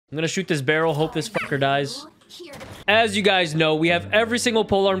I'm gonna shoot this barrel. Hope this fucker dies. As you guys know, we have every single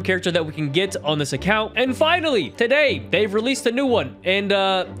polearm character that we can get on this account. And finally, today, they've released a new one. And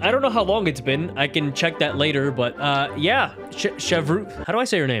I don't know how long it's been. I can check that later. But yeah, Chevreuse. How do I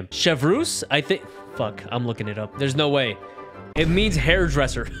say her name? Chevreuse? I think... Fuck, I'm looking it up. There's no way. It means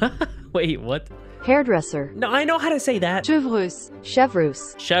hairdresser. Wait, what? Hairdresser. No, I know how to say that. Chevreuse.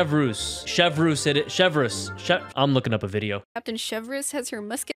 Chevreuse. Chevreuse. Chevreuse. Chevreuse. I'm looking up a video. Captain Chevreuse has her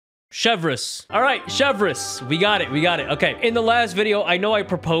musket. Chevreuse. All right, Chevreuse. We got it. We got it. Okay. In the last video, I know I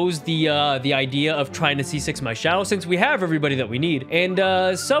proposed the idea of trying to C6 my Xiao since we have everybody that we need.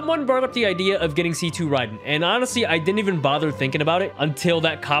 And someone brought up the idea of getting C2 Raiden. And honestly, I didn't even bother thinking about it until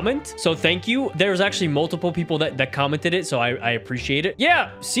that comment. So thank you. There's actually multiple people that commented it, so I appreciate it.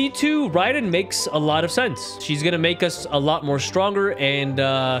 Yeah, C2 Raiden makes a lot of sense. She's gonna make us a lot more stronger. And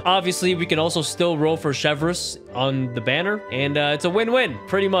obviously, we can also still roll for Chevreuse on the banner. And it's a win-win,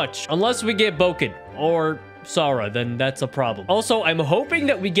 pretty much. Unless we get Boken or Sara, then that's a problem. Also, I'm hoping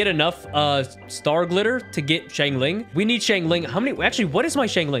that we get enough star glitter to get Xiangling. We need Xiangling. How many? Actually, what is my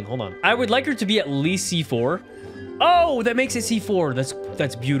Xiangling? Hold on. I would like her to be at least C4. Oh, that makes it C4.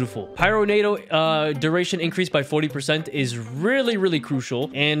 That's beautiful. Pyronado duration increased by 40% is really, really crucial.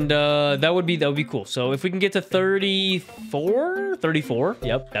 And that would be cool. So if we can get to 34,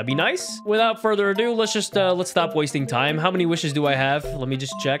 yep, that'd be nice. Without further ado, let's stop wasting time. How many wishes do I have? Let me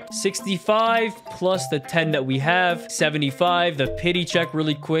just check. 65 plus the 10 that we have. 75. The pity check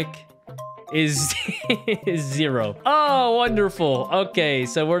really quick is 0. Oh, wonderful. Okay,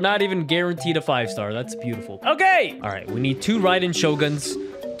 so we're not even guaranteed a 5-star. That's beautiful. Okay. All right, we need 2 Raiden Shoguns,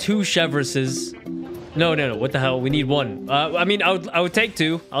 2 Chevreuses. No. What the hell? We need 1. I mean, I would take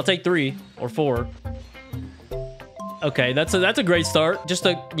 2. I'll take 3 or 4. Okay, that's a great start. Just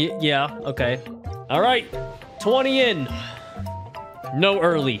a yeah. Okay. All right, 20 in. No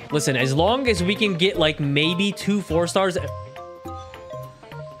early. Listen, as long as we can get like maybe 2 4-stars.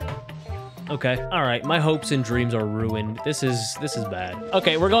 Okay. All right. My hopes and dreams are ruined. This is bad.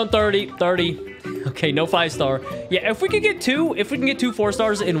 Okay, we're going 30. Okay, no 5-star. Yeah, if we can get 2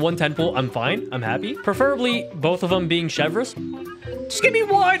 4-stars in 1 10 pool, I'm fine. I'm happy. Preferably both of them being Chevreuse. Just give me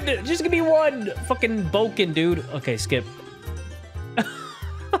 1. Just give me 1. Fucking Boken, dude. Okay, skip.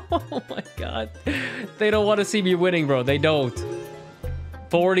 Oh my god. They don't want to see me winning, bro. They don't.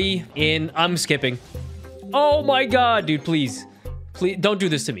 40 in. I'm skipping. Oh my god, dude, please. Please, don't do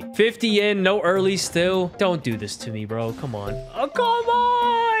this to me. 50 in, no early still. Don't do this to me, bro. Come on. Oh, come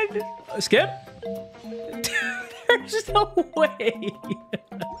on. Skip? There's no way.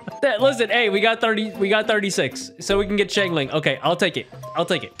 Listen, hey, we got 30. We got 36. So we can get Xiangling. Okay, I'll take it. I'll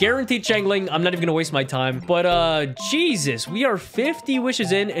take it. Guaranteed Xiangling. I'm not even gonna waste my time. But Jesus, we are 50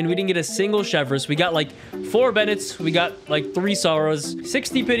 wishes in and we didn't get a single Chevreuse. We got like 4 Bennetts. We got like 3 Saras.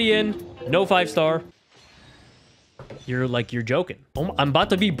 60 pity in. No 5-star. You're joking. Oh, I'm about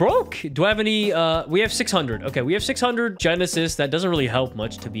to be broke. Do I have any, we have 600. Okay, we have 600 Genesis. That doesn't really help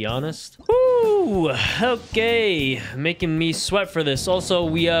much, to be honest. Woo! Okay, making me sweat for this. Also,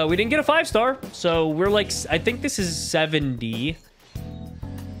 we didn't get a 5-star, so we're like, I think this is 70.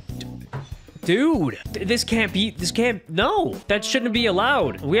 Dude, this can't, no, that shouldn't be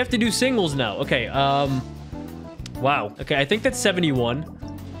allowed. We have to do singles now. Okay, wow. Okay, I think that's 71.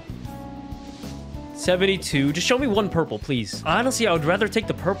 72. Just show me 1 purple, please. Honestly, I would rather take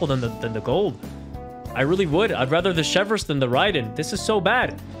the purple than the gold. I really would. I'd rather the Chevreuse than the Raiden. This is so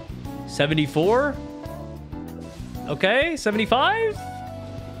bad. 74. Okay, 75.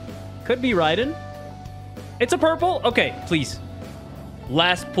 Could be Raiden. It's a purple. Okay, please.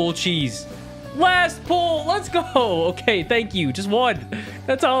 Last pull cheese. Last pull. Let's go. Okay, thank you. Just 1.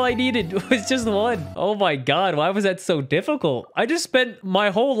 That's all I needed. It was just 1. Oh my god, why was that so difficult? I just spent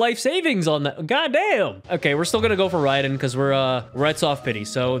my whole life savings on that. God damn. Okay, we're still gonna go for Raiden because we're at soft pity.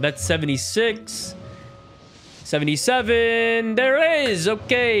 So that's 76. 77. There it is.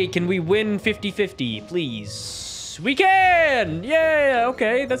 Okay, can we win 50-50, please? We can. Yeah,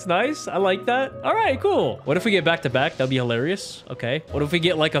 okay, that's nice. I like that. All right, cool. What if we get back-to-back? That'd be hilarious. Okay. What if we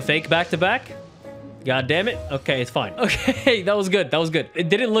get like a fake back-to-back? God damn it. Okay, it's fine. Okay, that was good. That was good. It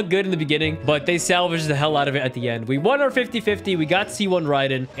didn't look good in the beginning, but they salvaged the hell out of it at the end. We won our 50-50. We got C1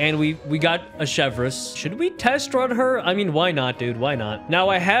 Raiden, and we got a Chevreuse. Should we test run her? I mean, why not, dude? Why not? Now,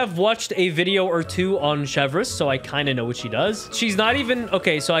 I have watched a video or 2 on Chevreuse, so I kind of know what she does. She's not even...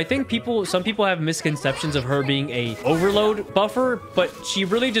 Okay, so I think some people have misconceptions of her being a overload buffer, but she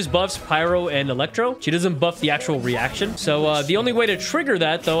really just buffs Pyro and Electro. She doesn't buff the actual reaction. So the only way to trigger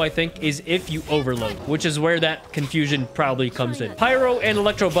that, though, I think, is if you overload. young, which is where that confusion probably comes in. Pyro and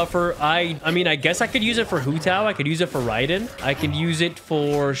Electro Buffer, I mean, I guess I could use it for Hu Tao. I could use it for Raiden. I could use it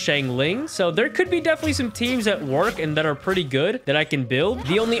for Shang Ling. So there could be definitely some teams that work and that are pretty good that I can build.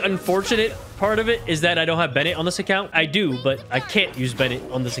 The only unfortunate part of it is that I don't have Bennett on this account. I do, but I can't use Bennett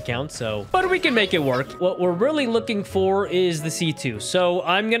on this account, so... But we can make it work. What we're really looking for is the C2. So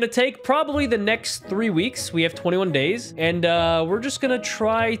I'm gonna take probably the next 3 weeks. We have 21 days, and we're just gonna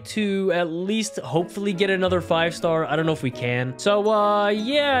try to at least hopefully get another 5-star. I don't know if we can. So,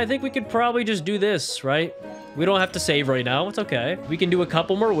 yeah, I think we could probably just do this, right? We don't have to save right now. It's okay. We can do a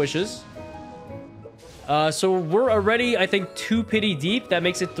couple more wishes. So we're already, I think, 2 pity deep. That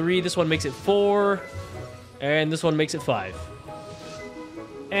makes it 3. This one makes it 4. And this one makes it 5.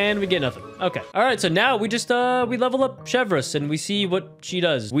 And we get nothing. Okay. All right. So now we just, we level up Chevreuse and we see what she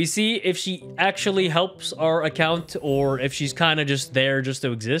does. We see if she actually helps our account or if she's kind of just there just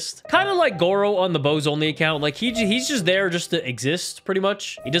to exist. Kind of like Goro on the Bows Only account. Like he's just there just to exist pretty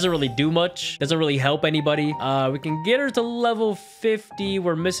much. He doesn't really do much. Doesn't really help anybody. We can get her to level 50.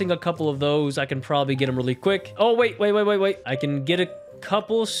 We're missing a couple of those. I can probably get them really quick. Oh, wait. I can get a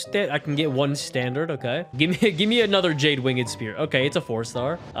couple I can get 1 standard. Okay, give me another Jade Winged Spear. Okay, it's a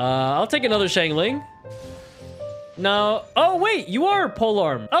 4-star. I'll take another Shang Ling. No. Oh, wait, you are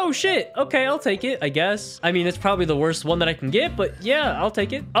POLEARM. Oh, shit. Okay, I'll take it, I guess. I mean, it's probably the worst one that I can get, but yeah, I'll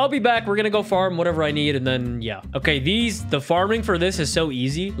take it. I'll be back. We're gonna go farm whatever I need, and then, yeah. Okay, the farming for this is so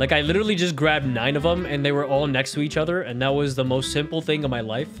easy. Like, I literally just grabbed 9 of them, and they were all next to each other, and that was the most simple thing of my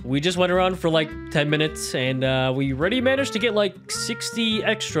life. We just went around for, like, 10 minutes, and we already managed to get, like, 60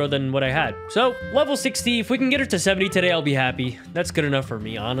 extra than what I had. So, level 60. If we can get her to 70 today, I'll be happy. That's good enough for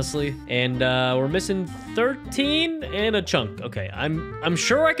me, honestly. And we're missing 13. And a chunk. Okay, I'm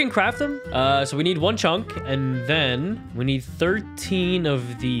sure I can craft them. So we need 1 chunk, and then we need 13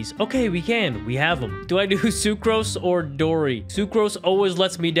 of these. Okay, we can. We have them. Do I do Sucrose or Dory? Sucrose always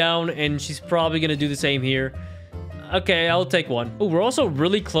lets me down, and she's probably gonna do the same here. Okay, I'll take 1. Oh, we're also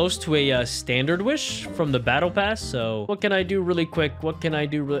really close to a standard wish from the battle pass. So what can I do really quick? What can I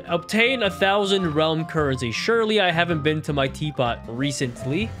do really... Obtain 1,000 realm currency. Surely I haven't been to my teapot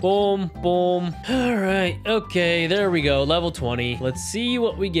recently. Boom, boom. All right. Okay, there we go. Level 20. Let's see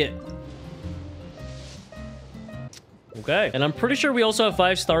what we get. Okay, and I'm pretty sure we also have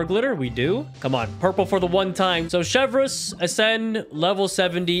 5-star glitter. We do. Come on, purple for the 1 time. So Chevreuse, ascend, level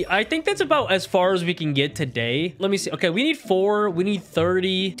 70. I think that's about as far as we can get today. Let me see. Okay, we need 4. We need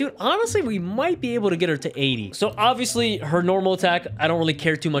 30. Dude, honestly, we might be able to get her to 80. So obviously, her normal attack, I don't really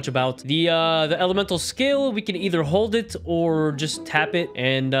care too much about. The elemental skill, we can either hold it or just tap it.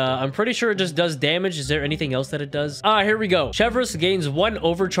 And I'm pretty sure it just does damage. Is there anything else that it does? Here we go. Chevreuse gains 1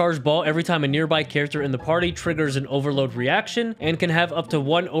 overcharged ball every time a nearby character in the party triggers an overload reaction and can have up to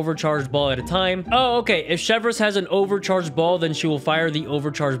 1 overcharged ball at a time. Oh, okay. If Chevreuse has an overcharged ball, then she will fire the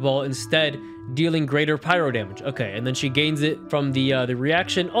overcharged ball instead, dealing greater pyro damage. Okay, and then she gains it from the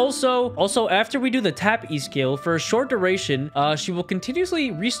reaction. Also, after we do the tap E skill, for a short duration, she will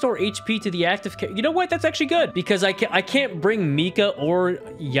continuously restore HP to the active character. You know what? That's actually good, because I can't bring Mika or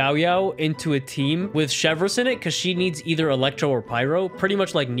Yao Yao into a team with Chevreuse in it, because she needs either Electro or Pyro, pretty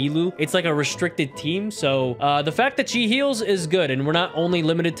much like Nilou. It's like a restricted team, so the fact that she heals is good, and we're not only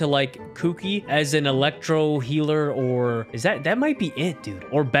limited to, like, Kuki as an Electro healer, or... That might be it, dude.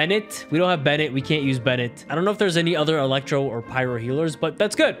 Or Bennett. We don't have Bennett. We can't use Bennett. I don't know if there's any other Electro or Pyro healers, but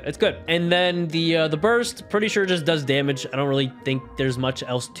that's good. It's good. And then the burst, pretty sure just does damage. I don't really think there's much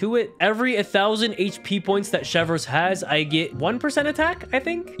else to it. Every 1,000 HP points that Chevreuse has, I get 1% attack, I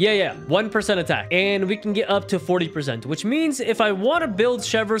think. Yeah, 1% attack. And we can get up to 40%, which means if I want to build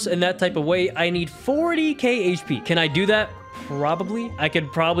Chevreuse in that type of way, I need 40k HP. Can I do that? Probably. I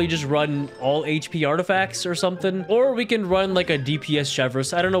could probably just run all HP artifacts or something. Or we can run like a DPS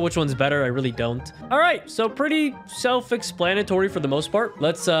Chevreuse. I don't know which one's better. I really don't. All right. So pretty self-explanatory for the most part.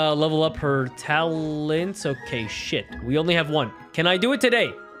 Let's level up her talents. Okay, shit. We only have 1. Can I do it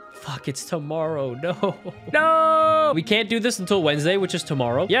today? Fuck, it's tomorrow. No. No! We can't do this until Wednesday, which is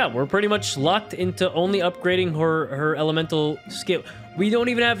tomorrow. Yeah, we're pretty much locked into only upgrading her elemental skill. We don't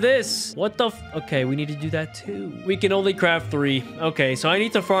even have this. What the okay, we need to do that too. We can only craft 3. Okay, so I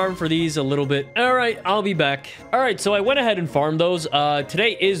need to farm for these a little bit. All right, I'll be back. All right, so I went ahead and farmed those.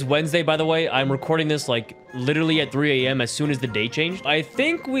 Today is Wednesday, by the way. I'm recording this like literally at 3 a.m. as soon as the day changed. I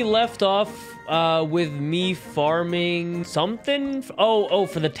think we left off with me farming something. Oh,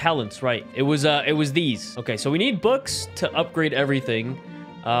 for the talents, right? It was these. Okay, so we need books to upgrade everything.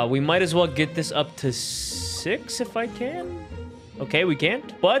 We might as well get this up to 6 if I can. Okay, we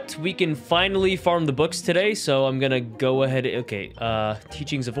can't. But we can finally farm the books today. So I'm gonna go ahead. Okay,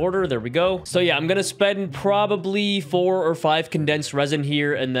 teachings of order. There we go. So yeah, I'm gonna spend probably 4 or 5 condensed resin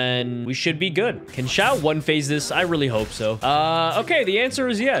here, and then we should be good. Can Xiao one phase this? I really hope so. Okay, the answer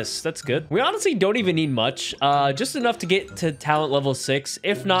is yes. That's good. We honestly don't even need much. Just enough to get to talent level 6.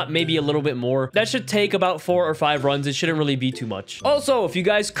 If not, maybe a little bit more. That should take about 4 or 5 runs. It shouldn't really be too much. Also, if you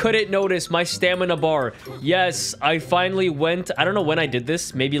guys couldn't notice my stamina bar, yes, I finally went. I don't know when I did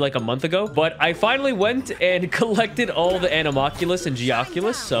this, maybe like a month ago, but I finally went and collected all the Anemoculus and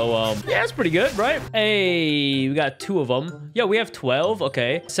Geoculus. So, yeah, that's pretty good, right? Hey, we got 2 of them. Yeah, we have 12.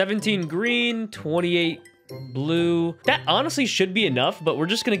 Okay. 17 green, 28 blue. That honestly should be enough, but we're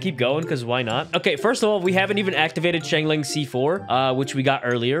just gonna keep going because why not? Okay, first of all, we haven't even activated Shangling C4, which we got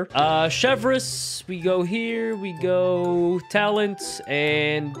earlier. Chevreuse, we go here, we go talents,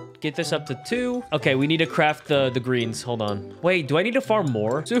 and get this up to 2. Okay, we need to craft the greens. Hold on. Wait, do I need to farm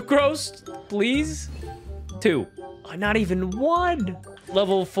more? Sucrose, please? 2. Not even 1.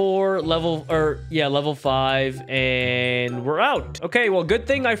 Level 4, level 5, and we're out. Okay, well, good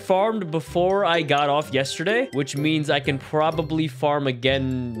thing I farmed before I got off yesterday, which means I can probably farm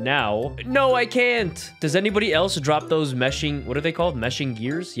again now. No, I can't. Does anybody else drop those meshing, what are they called? Meshing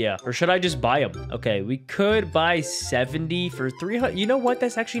gears? Yeah. Or should I just buy them? Okay, we could buy 70 for 300. You know what?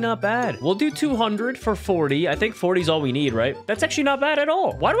 That's actually not bad. We'll do 200 for 40. I think 40 is all we need, right? That's actually not bad at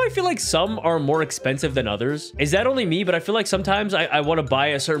all. Why do I feel like some are more expensive than others? Is that only me? But I feel like sometimes I want to buy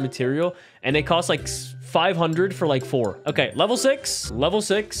a certain material and it costs like 500 for like 4. Okay, level 6.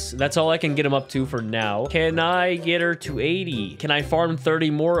 That's all I can get him up to for now. Can I get her to 80? Can I farm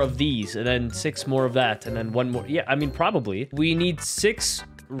 30 more of these and then 6 more of that and then 1 more? Yeah, I mean, probably. We need 6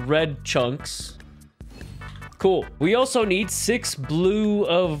 red chunks. Cool. We also need 6 blue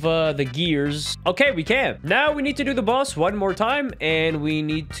of the gears. Okay, we can. Now we need to do the boss 1 more time, and we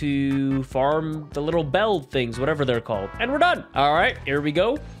need to farm the little bell things, whatever they're called. And we're done. All right, here we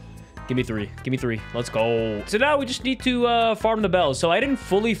go. Give me 3. Give me 3. Let's go. So now we just need to farm the bells. So I didn't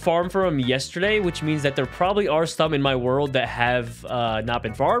fully farm for them yesterday, which means that there probably are some in my world that have not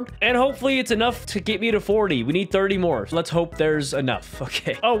been farmed. And hopefully it's enough to get me to 40. We need 30 more. So let's hope there's enough.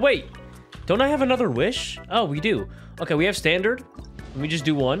 Okay. Oh, wait. Don't I have another wish? Oh, we do. Okay, we have standard. Let me just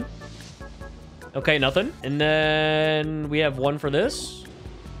do 1. Okay, nothing. And then we have 1 for this.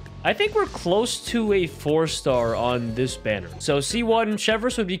 I think we're close to a 4-star on this banner. So C1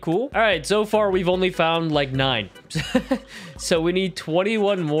 Chevreuse would be cool. All right, so far we've only found like 9. So we need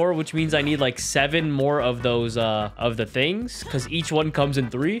 21 more, which means I need like 7 more of those of the things, because each one comes in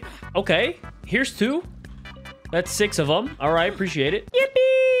 3. Okay, here's 2. That's 6 of them. All right, appreciate it. Yippee!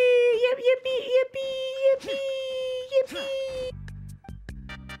 Yippee, yippee, yippee, yippee.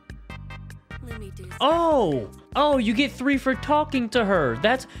 Let me do Oh, you get 3 for talking to her.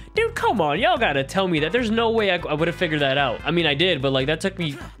 That's... Dude, come on. Y'all gotta tell me that. There's no way I would have figured that out. I mean, I did, but like that took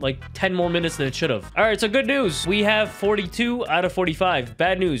me like 10 more minutes than it should have. All right, so good news. We have 42 out of 45.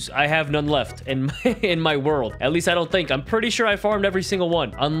 Bad news. I have none left in my world. At least I don't think. I'm pretty sure I farmed every single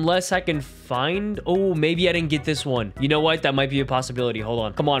one. Unless I can find... Oh, maybe I didn't get this one. You know what? That might be a possibility. Hold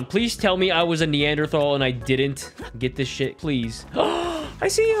on. Come on. Please tell me I was a Neanderthal and I didn't get this shit. Please. I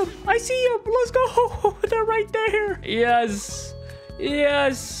see him. I see him. Let's go. They're right there. Yes.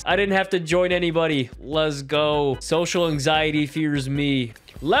 Yes. I didn't have to join anybody. Let's go. Social anxiety fears me.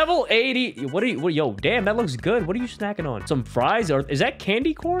 Level 80. What are you? Yo, damn, that looks good. What are you snacking on? Some fries? Or is that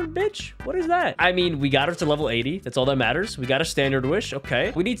candy corn, bitch? What is that? I mean, we got her to level 80. That's all that matters. We got a standard wish.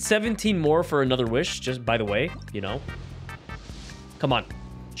 Okay. We need 17 more for another wish. Just by the way, you know. Come on.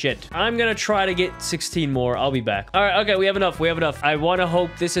 Shit. I'm gonna try to get 16 more. I'll be back. All right. Okay. We have enough. We have enough. I want to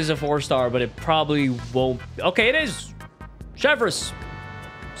hope this is a 4-star, but it probably won't. Okay, it is. Chevreuse.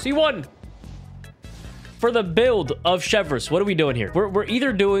 C1. For the build of Chevreuse, what are we doing here? We're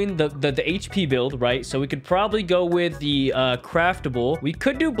either doing the HP build, right? So we could probably go with the craftable. We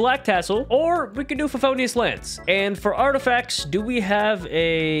could do Black Tassel, or we could do Favonius Lance. And for artifacts, do we have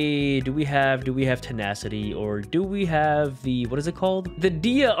Tenacity, or do we have the, what is it called? The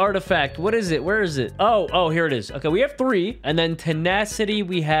Dia artifact. What is it? Where is it? Oh, here it is. Okay, we have 3. And then Tenacity,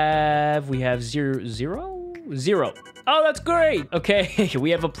 we have zero. Oh, that's great. Okay, we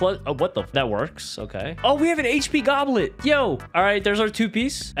have a plus. Oh, what the? That works. Okay. Oh, we have an HP goblet. Yo. All right, there's our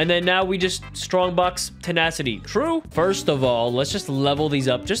 2-piece. And then now we just strongbox tenacity. True. First of all, let's just level these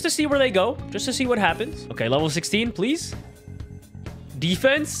up just to see where they go. Just to see what happens. Okay, level 16, please.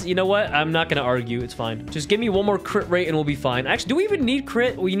 Defense, you know what? I'm not gonna argue. It's fine. Just give me one more crit rate and we'll be fine. Actually, do we even need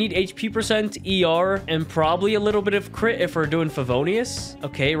crit? We need HP percent, ER, and probably a little bit of crit if we're doing Favonius.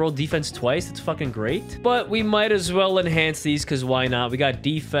 Okay, roll defense twice. That's fucking great. But we might as well enhance these because why not? We got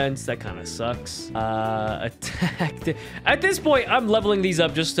defense. That kind of sucks. Attack. At this point, I'm leveling these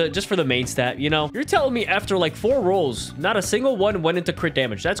up just for the main stat, you know? You're telling me after like 4 rolls, not a single one went into crit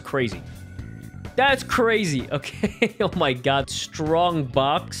damage. That's crazy. That's crazy. Okay. Oh my god. Strong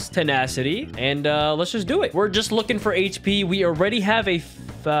box. Tenacity. And let's just do it. We're just looking for HP. We already have a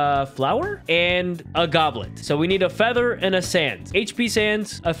flower and a goblet. So we need a feather and a sand. HP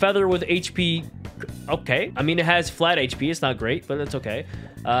sands, a feather with HP. Okay. I mean, it has flat HP. It's not great, but it's okay.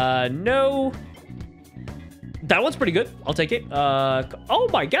 No. That one's pretty good. I'll take it. Oh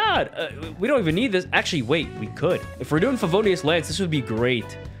my god. We don't even need this. Actually, wait. We could. If we're doing Favonius Lance, this would be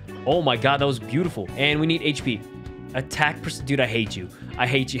great. Oh my god, that was beautiful. And we need HP. Attack percent. Dude, I hate you. I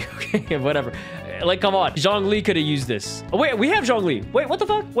hate you. Okay, whatever. Like, come on. Zhongli could have used this. Oh, wait, we have Zhongli. Wait, what the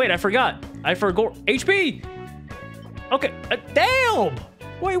fuck? Wait, I forgot. I forgot. HP. Okay. Damn.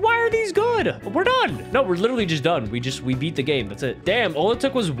 Wait, why are these good? We're done. No, we're literally just done. We beat the game. That's it. Damn, all it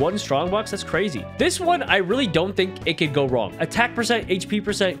took was 1 strong box. That's crazy. This one, I really don't think it could go wrong. Attack percent, HP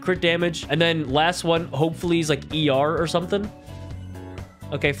percent, crit damage. And then last one, hopefully, is like ER or something.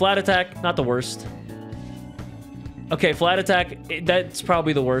 Okay, flat attack, not the worst. Okay, flat attack, that's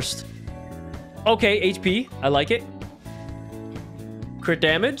probably the worst. Okay, HP, I like it. Crit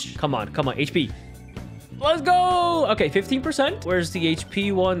damage, come on, HP. Let's go! Okay, 15%. Where's the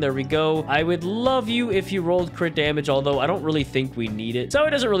HP one? There we go. I would love you if you rolled crit damage, although I don't really think we need it. So it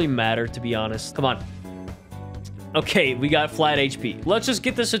doesn't really matter, to be honest. Come on. Okay, we got flat HP. Let's just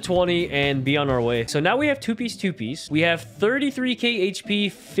get this to 20 and be on our way. So now we have 2-piece. We have 33k HP,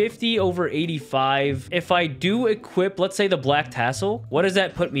 50 over 85. If I do equip, let's say the black tassel, what does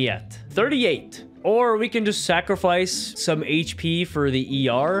that put me at? 38. Or we can just sacrifice some HP for the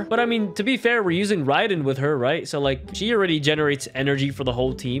ER. But I mean, to be fair, we're using Raiden with her, right? So like, she already generates energy for the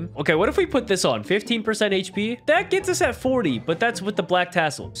whole team. Okay, what if we put this on? 15% HP? That gets us at 40, but that's with the black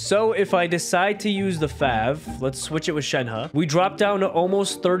tassel. So if I decide to use the Fav, let's switch it with Shenhe. We drop down to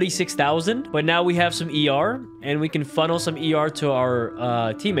almost 36,000, but now we have some ER, and we can funnel some ER to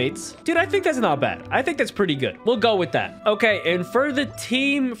our teammates. Dude, I think that's not bad. I think that's pretty good. We'll go with that. Okay, and for the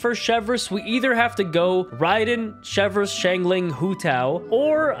team for Chevreuse, we either have to go Raiden, Chevreuse, Xiangling, Hu Tao,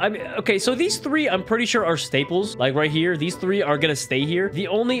 or I mean, okay, so these 3 I'm pretty sure are staples. Like right here, these 3 are gonna stay here. The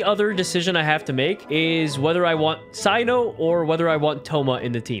only other decision I have to make is whether I want Sino or whether I want Toma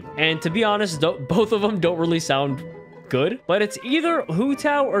in the team. And to be honest, both of them don't really sound good, but it's either Hu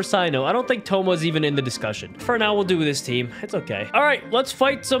Tao or Sino. I don't think Toma's even in the discussion. For now, we'll do this team. It's okay. All right, let's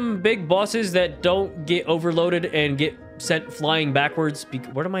fight some big bosses that don't get overloaded and get sent flying backwards.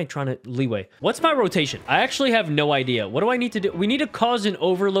 What am I trying to leeway? What's my rotation? I actually have no idea. What do I need to do? We need to cause an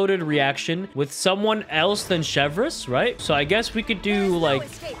overloaded reaction with someone else than Chevreuse, right? So I guess we could do like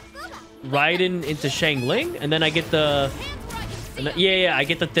Raiden into Xiangling, and then I get the... Yeah, I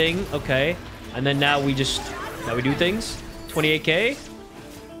get the thing. Okay. And then now we do things. 28k.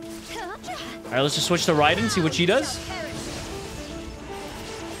 All right, let's just switch to Raiden, see what she does.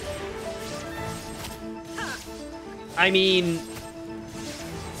 I mean,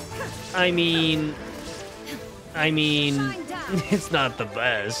 it's not the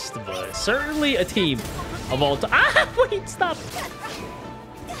best, but certainly a team of all time. Ah, wait, stop.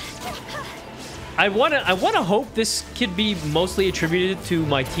 I wanna hope this could be mostly attributed to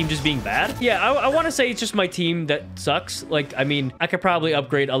my team just being bad. Yeah, I want to say it's just my team that sucks. Like, I mean, I could probably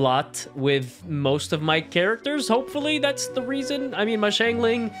upgrade a lot with most of my characters. Hopefully, that's the reason. I mean, my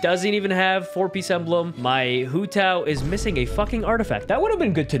Xiangling doesn't even have 4-piece emblem. My Hu Tao is missing a fucking artifact. That would have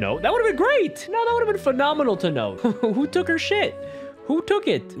been good to know. That would have been great. No, that would have been phenomenal to know. Who took her shit? Who took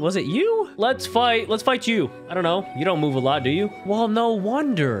it? Was it you? Let's fight you. I don't know. You don't move a lot, do you? Well, no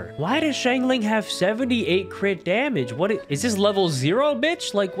wonder. Why does Xiangling have 78 crit damage? Is this level 0,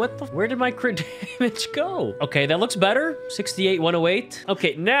 bitch? Like, what the... Where did my crit damage go? Okay, that looks better. 68, 108.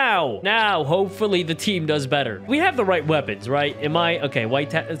 Okay, now, hopefully the team does better. We have the right weapons, right? Okay,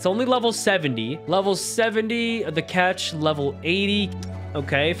 it's only level 70. Level 70, the catch, level 80.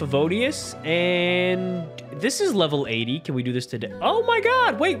 Okay, Favonius, and this is level 80. Can we do this today? Oh my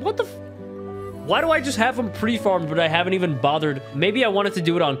god, wait, what the... Why do I just have them pre-farmed, but I haven't even bothered? Maybe I wanted to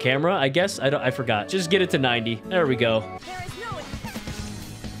do it on camera, I guess. I forgot. Just get it to 90. There we go.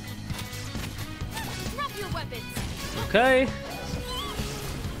 Okay.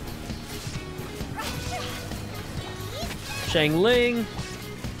 Xiangling.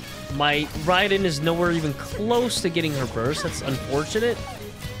 My Raiden is nowhere even close to getting her burst. That's unfortunate.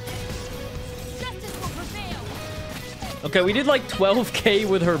 Okay, we did like 12k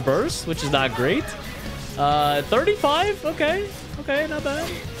with her burst, which is not great. 35? Okay. Okay, not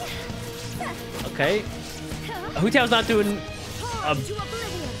bad. Okay. Hu Tao's not doing...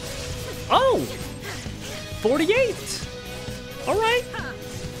 Oh! 48! Alright.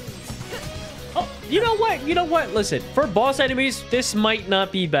 Oh, you know what? You know what? Listen, for boss enemies, this might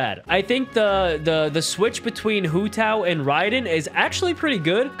not be bad. I think the switch between Hu Tao and Raiden is actually pretty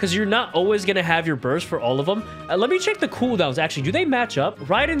good because you're not always going to have your burst for all of them. Let me check the cooldowns. Actually, do they match up?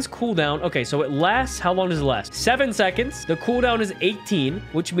 Raiden's cooldown. Okay, so it lasts. How long does it last? 7 seconds. The cooldown is 18,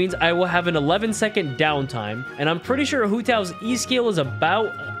 which means I will have an 11-second downtime. And I'm pretty sure Hu Tao's E skill is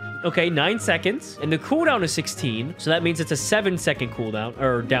about... Okay, 9 seconds. And the cooldown is 16. So that means it's a 7-second cooldown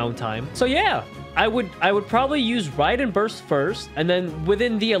or downtime. So yeah, I would probably use Raiden burst first. And then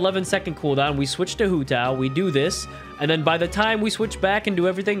within the 11-second cooldown, we switch to Hu Tao. We do this. And then by the time we switch back and do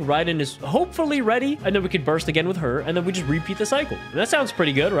everything, Raiden is hopefully ready. And then we could burst again with her. And then we just repeat the cycle. And that sounds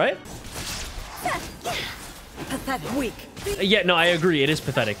pretty good, right? Pathetic. Weak. Yeah, no, I agree. It is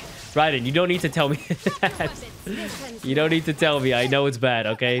pathetic. Raiden, you don't need to tell me that. You don't need to tell me. I know it's bad,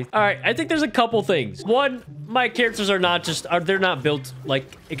 okay? All right, I think there's a couple things. One, my characters are not just... they're not built,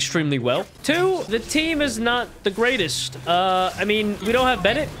 like, extremely well. Two, the team is not the greatest. I mean, we don't have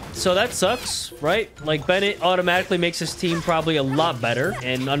Bennett, so that sucks, right? Like, Bennett automatically makes his team probably a lot better.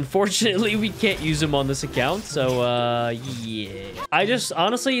 And unfortunately, we can't use him on this account. So, yeah. I just...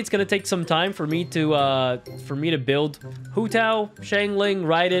 Honestly, it's gonna take some time for me to build Hu Tao, Xiangling,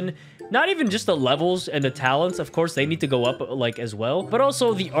 Raiden... Not even just the levels and the talents. Of course, they need to go up, like, as well. But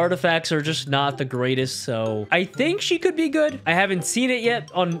also, the artifacts are just not the greatest. So, I think she could be good. I haven't seen it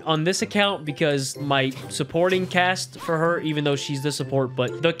yet on this account because my supporting cast for her, even though she's the support.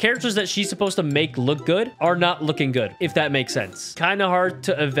 But the characters that she's supposed to make look good are not looking good, if that makes sense. Kind of hard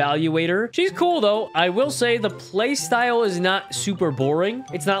to evaluate her. She's cool, though. I will say the play style is not super boring.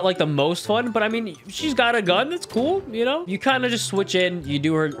 It's not, like, the most fun. But, I mean, she's got a gun. That's cool, you know? You kind of just switch in. You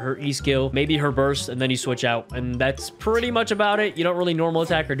do her E skill, maybe her burst, and then you switch out, and that's pretty much about it. You don't really normal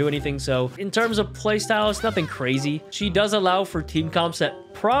attack or do anything. So in terms of playstyle, it's nothing crazy. She does allow for team comps that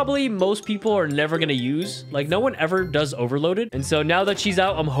probably most people are never going to use. Like, no one ever does overloaded. And so now that she's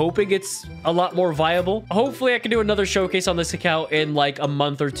out, I'm hoping it's a lot more viable. Hopefully I can do another showcase on this account in like a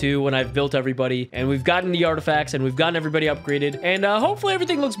month or two when I've built everybody and we've gotten the artifacts and we've gotten everybody upgraded, and hopefully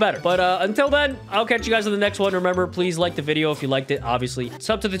everything looks better. But until then, I'll catch you guys in the next one. Remember, please like the video if you liked it. Obviously,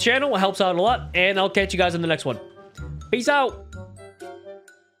 sub to the channel, it helps out a lot, and I'll catch you guys in the next one. Peace out.